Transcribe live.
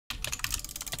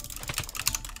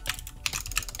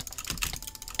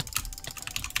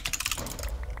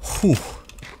Whew.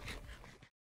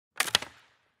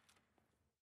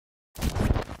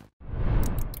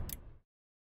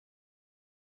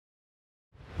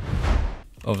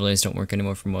 Overlays don't work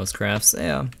anymore for most crafts.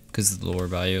 Yeah, because the lore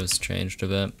value has changed a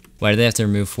bit. Why did they have to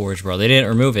remove Forge, bro? They didn't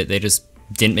remove it, they just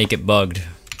didn't make it bugged,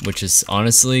 which is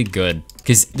honestly good.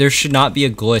 Because there should not be a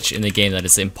glitch in the game that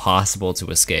is impossible to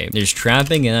escape. There's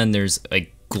trapping and then there's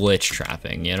like glitch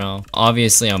trapping, you know?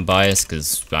 Obviously I'm biased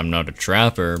because I'm not a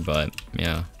trapper, but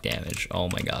yeah, damage. Oh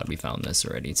my god, we found this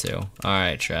already too.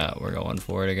 Alright chat, we're going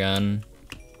for it again.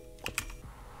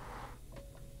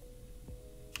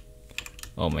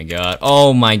 Oh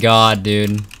my god,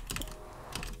 dude.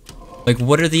 Like,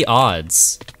 what are the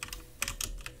odds?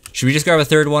 Should we just grab a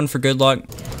third one for good luck?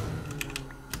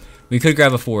 We could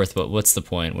grab a fourth, but what's the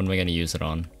point? What am I gonna use it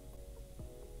on?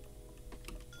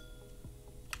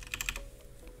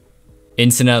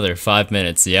 Into nether, 5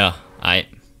 minutes, yeah. I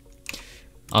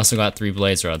also got 3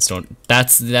 blaze rods.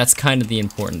 That's kind of the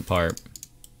important part.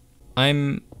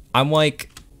 I'm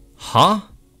like, huh?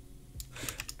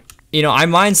 You know, I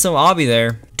mined some obby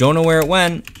there. Don't know where it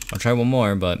went. I'll try one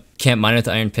more, but can't mine with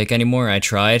the iron pick anymore. I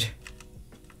tried.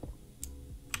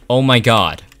 Oh my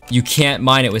god. You can't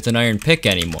mine it with an iron pick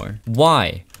anymore.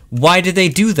 Why? Why did they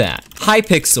do that?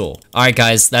 Hypixel. Alright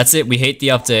guys, that's it. We hate the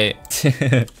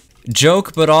update.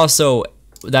 Joke, but also,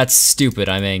 that's stupid.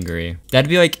 I'm angry. That'd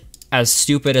be like as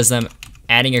stupid as them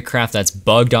adding a craft that's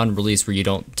bugged on release where you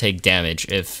don't take damage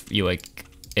if you like,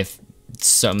 if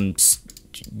some,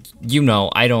 you know,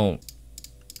 I don't,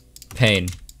 pain.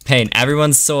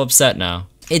 Everyone's so upset now.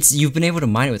 You've been able to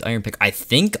mine it with iron pick, I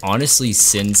think, honestly,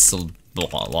 since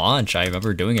launch. I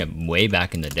remember doing it way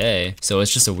back in the day, so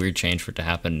it's just a weird change for it to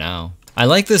happen now. I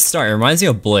like this start. It reminds me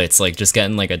of Blitz, like just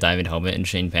getting like a diamond helmet and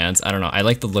chain pants. I don't know. I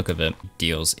like the look of it.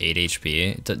 Deals 8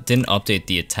 HP. It didn't update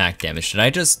the attack damage. Did I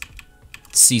just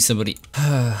see somebody?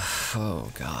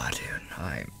 Oh god, dude.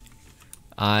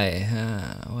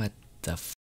 What the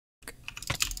f?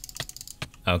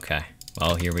 Okay.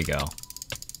 Well, here we go.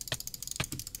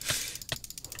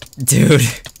 Dude.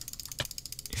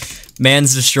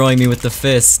 Man's destroying me with the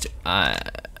fist.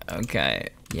 Okay.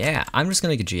 Yeah, I'm just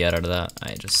gonna get a G out of that.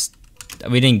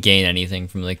 We didn't gain anything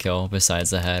from the kill besides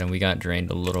the head, and we got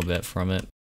drained a little bit from it.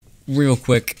 Real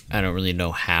quick, I don't really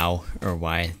know how or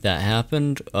why that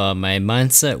happened. My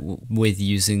mindset with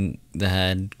using the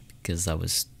head, because that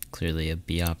was clearly a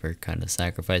B-opper kind of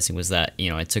sacrificing, was that,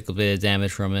 you know, I took a bit of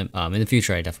damage from it. In the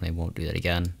future, I definitely won't do that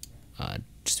again.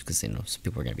 Just because, you know, some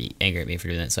people are going to be angry at me for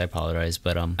doing that, so I apologize.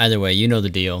 But either way, you know the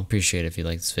deal. Appreciate it if you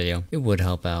like this video. It would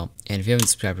help out. And if you haven't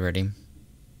subscribed already,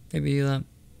 maybe do that.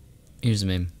 Here's the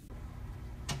meme.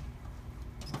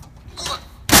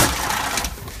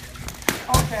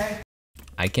 Okay.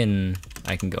 I can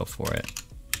go for it.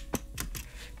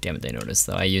 Damn it, they noticed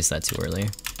though. I used that too early,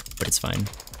 but it's fine.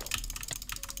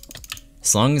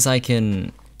 As long as I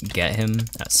can get him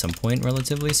at some point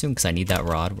relatively soon, because I need that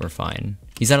rod, we're fine.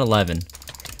 He's at 11.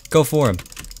 Go for him.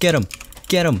 Get him.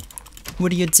 Get him.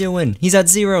 What are you doing? He's at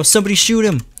 0. Somebody shoot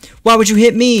him. Why would you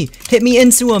hit me? Hit me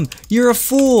into him. You're a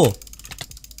fool.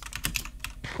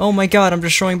 Oh my god, I'm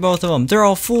destroying both of them. They're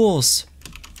all fools.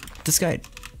 This guy.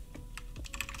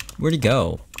 Where'd he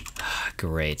go?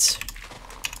 Great.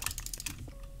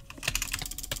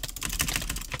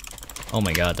 Oh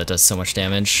my god, that does so much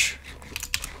damage.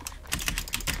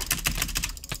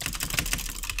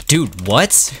 Dude,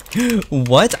 what?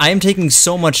 What? I am taking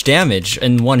so much damage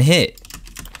in one hit.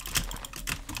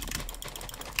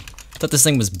 Thought this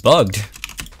thing was bugged.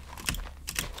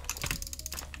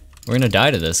 We're gonna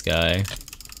die to this guy.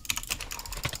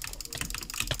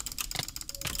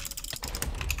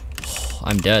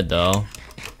 I'm dead though.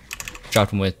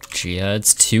 Dropped him with G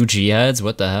heads. 2 G heads?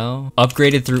 What the hell?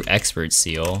 Upgraded through expert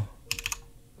seal.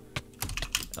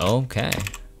 Okay.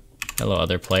 Hello,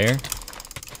 other player.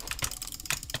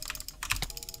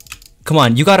 Come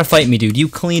on, you gotta fight me, dude. You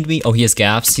cleaned me. Oh, he has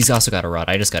gaps. He's also got a rod.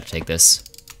 I just gotta take this.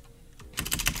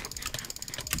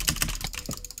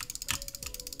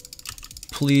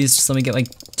 Please, just let me get like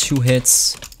 2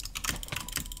 hits.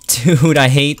 Dude, I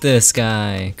hate this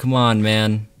guy. Come on,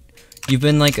 man. You've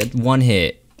been like a 1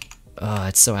 hit. Oh,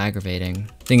 it's so aggravating.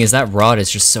 Thing is, that rod is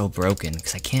just so broken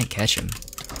because I can't catch him.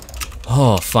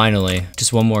 Oh, finally.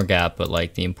 Just 1 more gap, but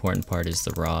like the important part is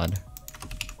the rod.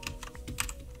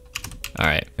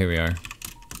 Alright, here we are.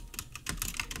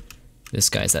 This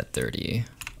guy's at 30.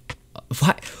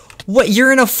 What? What?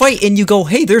 You're in a fight and you go,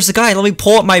 hey, there's a guy, let me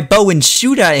pull up my bow and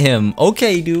shoot at him.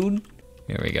 Okay, dude.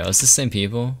 Here we go. Is this the same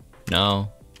people?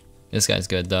 No. This guy's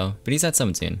good, though. But he's at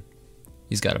 17.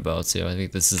 He's got a bow, too. I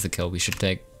think this is the kill we should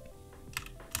take.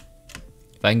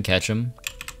 If I can catch him.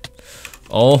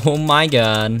 Oh my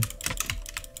god.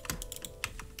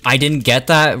 I didn't get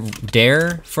that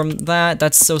dare from that?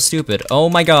 That's so stupid. Oh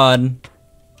my god.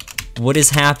 What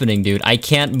is happening, dude? I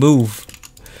can't move.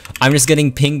 I'm just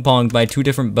getting ping-ponged by 2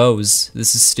 different bows.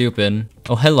 This is stupid.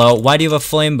 Oh, hello. Why do you have a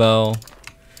flame bow?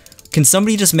 Can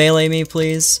somebody just melee me,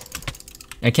 please?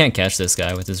 I can't catch this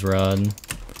guy with his rod.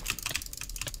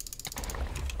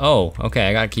 Oh,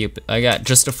 okay. I got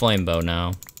just a flame bow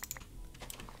now.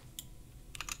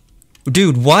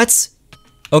 Dude, what?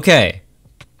 Okay.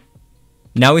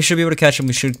 Now we should be able to catch him.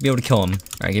 We should be able to kill him.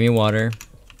 Alright, give me water.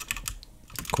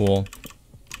 Cool.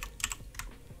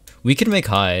 We can make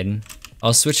hide.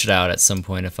 I'll switch it out at some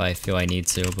point if I feel I need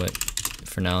to, but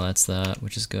for now that's that,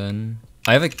 which is good.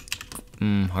 I have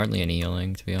hardly any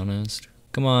healing, to be honest.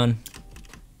 Come on.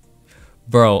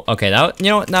 Bro, okay, that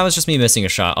was just me missing a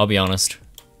shot, I'll be honest.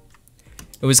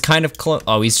 It was kind of close.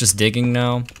 Oh, he's just digging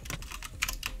now.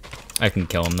 I can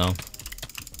kill him though.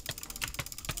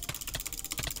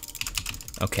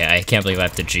 Okay, I can't believe I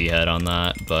have to G-head on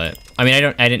that, but I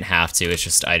mean, I didn't have to. It's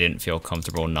just I didn't feel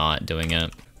comfortable not doing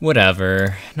it.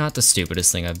 Whatever. Not the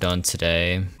stupidest thing I've done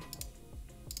today.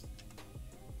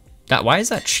 Why is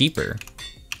that cheaper?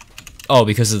 Oh,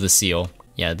 because of the seal.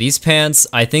 Yeah, these pants,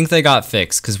 I think they got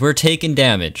fixed because we're taking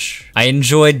damage. I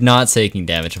enjoyed not taking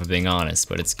damage, if I'm being honest,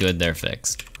 but it's good they're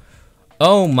fixed.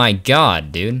 Oh my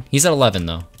god, dude. He's at 11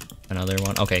 though. Another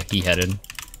one. Okay, he headed.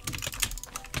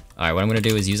 Alright, what I'm gonna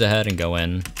do is use a head and go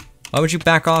in. Why would you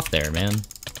back off there, man?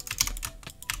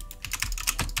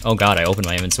 Oh god, I opened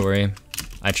my inventory.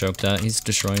 I choked that. He's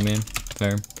destroying me.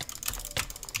 Fair.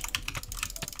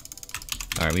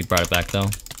 Alright, we brought it back though.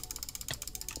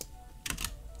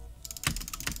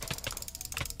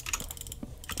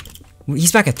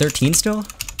 He's back at 13 still?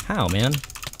 How, man?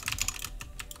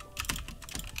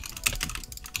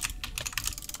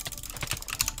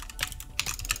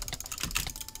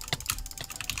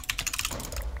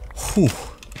 Whew.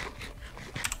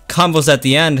 Combos at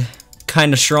the end.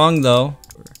 Kinda strong though.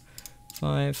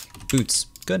 5 boots.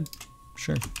 Good.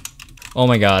 Sure. Oh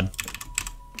my god.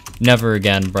 Never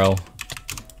again, bro.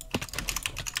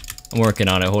 I'm working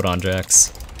on it. Hold on,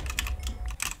 Jax.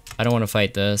 I don't want to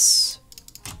fight this.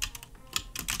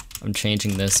 I'm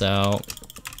changing this out.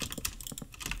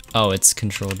 Oh, it's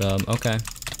control dub. Okay.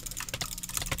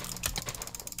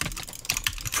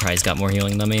 Probably's got more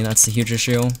healing than me. That's the huge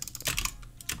issue.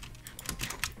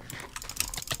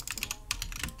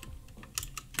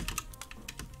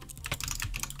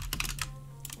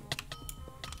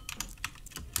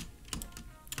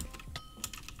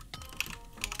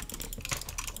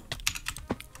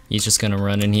 He's just gonna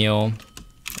run and heal.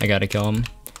 I gotta kill him.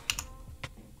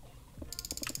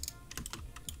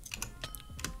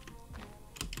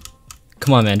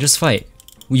 Come on, man, just fight.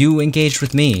 You engaged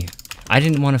with me. I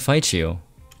didn't want to fight you.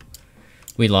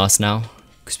 We lost now,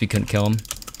 because we couldn't kill him.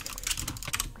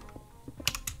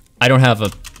 I don't have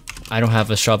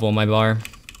a shovel in my bar.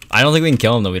 I don't think we can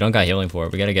kill him though. We don't got healing for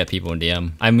it. We gotta get people in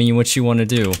DM. I mean, what you want to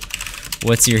do?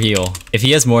 What's your heal? If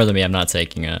he has more than me, I'm not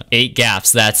taking it. 8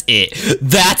 gaps, that's it.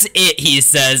 That's it, he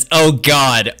says. Oh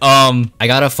god. I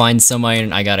gotta find somebody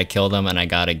and I gotta kill them and I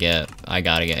gotta get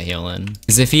healing.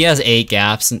 Because if he has 8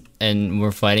 gaps and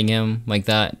we're fighting him like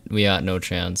that, we got no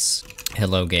chance.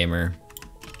 Hello, gamer.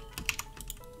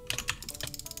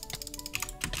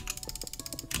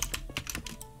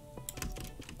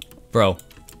 Bro.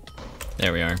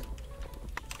 There we are.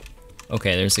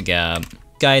 Okay, there's a gap.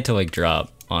 Guy to like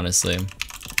drop. Honestly, and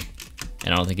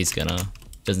I don't think he's gonna.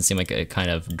 Doesn't seem like a kind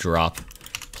of drop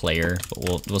player,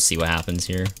 but we'll see what happens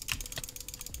here.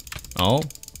 Oh,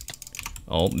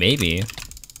 maybe.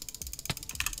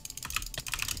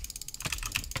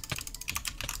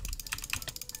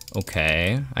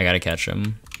 Okay, I gotta catch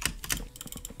him.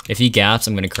 If he gaps,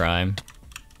 I'm gonna cry,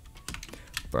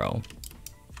 bro.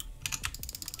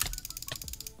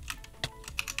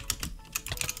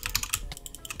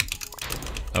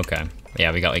 Okay.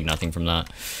 Yeah, we got like nothing from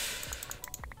that.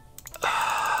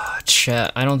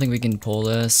 Chat, I don't think we can pull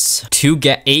this.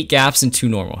 8 gaps and 2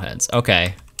 normal heads.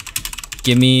 Okay.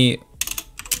 Give me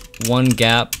 1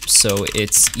 gap so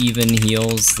it's even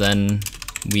heals, then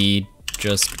we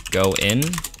just go in.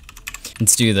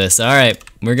 Let's do this. Alright,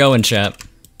 we're going, chat.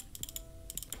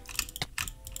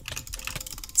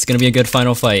 It's gonna be a good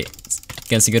final fight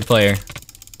against a good player.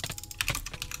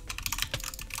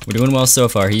 We're doing well so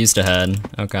far. He used a head.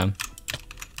 Okay.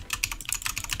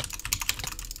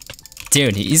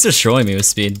 Dude, he's destroying me with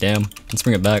speed. Damn. Let's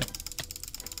bring it back.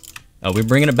 Oh, we're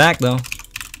bringing it back, though.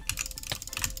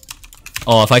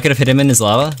 Oh, if I could have hit him in his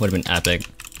lava, would have been epic.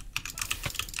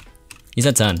 He's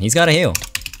at 10. He's got a heal.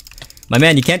 My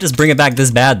man, you can't just bring it back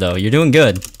this bad, though. You're doing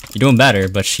good. You're doing better,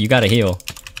 but you gotta heal.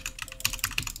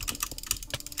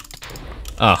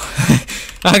 Oh.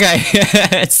 Okay.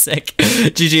 It's sick.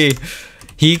 GG.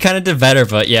 He kind of did better,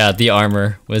 but yeah, the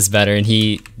armor was better, and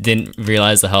he didn't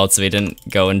realize the health, so he didn't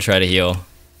go and try to heal.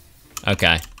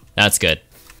 Okay. That's good.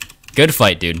 Good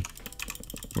fight, dude.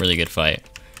 Really good fight.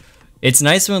 It's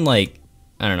nice when, like,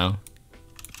 I don't know.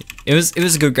 It was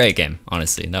a good, great game,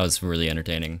 honestly. That was really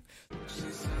entertaining.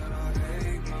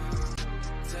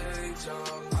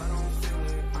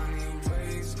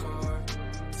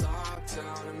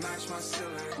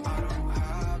 I don't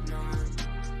have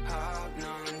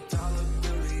none.